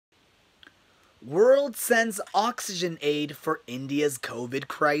World sends oxygen aid for India's COVID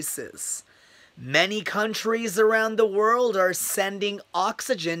crisis. Many countries around the world are sending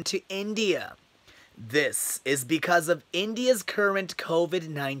oxygen to India. This is because of India's current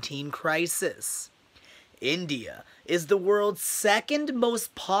COVID-19 crisis. India is the world's second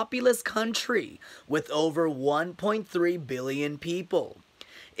most populous country with over 1.3 billion people.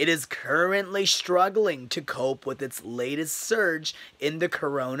 It is currently struggling to cope with its latest surge in the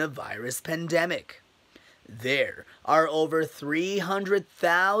coronavirus pandemic. There are over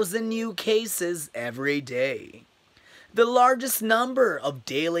 300,000 new cases every day, the largest number of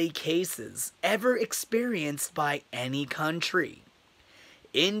daily cases ever experienced by any country.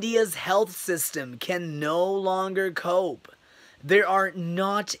 India's health system can no longer cope. There are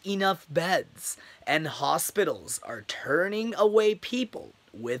not enough beds, and hospitals are turning away people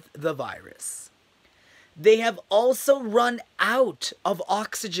with the virus. They have also run out of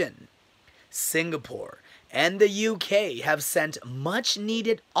oxygen. Singapore and the UK have sent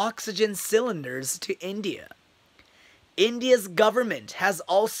much-needed oxygen cylinders to India. India's government has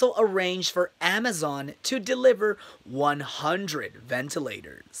also arranged for Amazon to deliver 100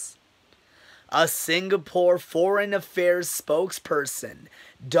 ventilators. A Singapore Foreign Affairs spokesperson,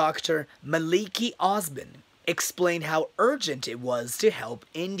 Dr. Maliki Osman, explained how urgent it was to help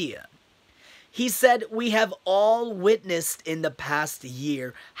India. He said, "We have all witnessed in the past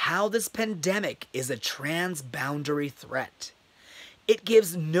year how this pandemic is a transboundary threat. It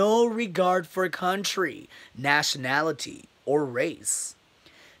gives no regard for country, nationality, or race.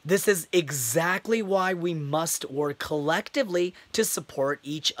 This is exactly why we must work collectively to support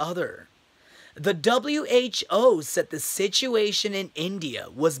each other." The WHO said the situation in India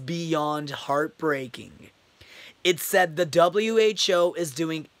was beyond heartbreaking. It said the WHO is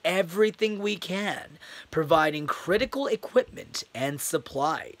doing everything we can, providing critical equipment and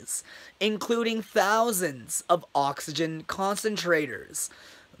supplies, including thousands of oxygen concentrators,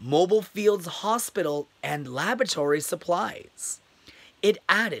 mobile fields hospital, and laboratory supplies. It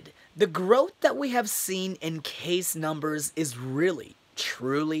added, "The growth that we have seen in case numbers is really,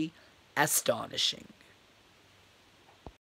 truly astonishing."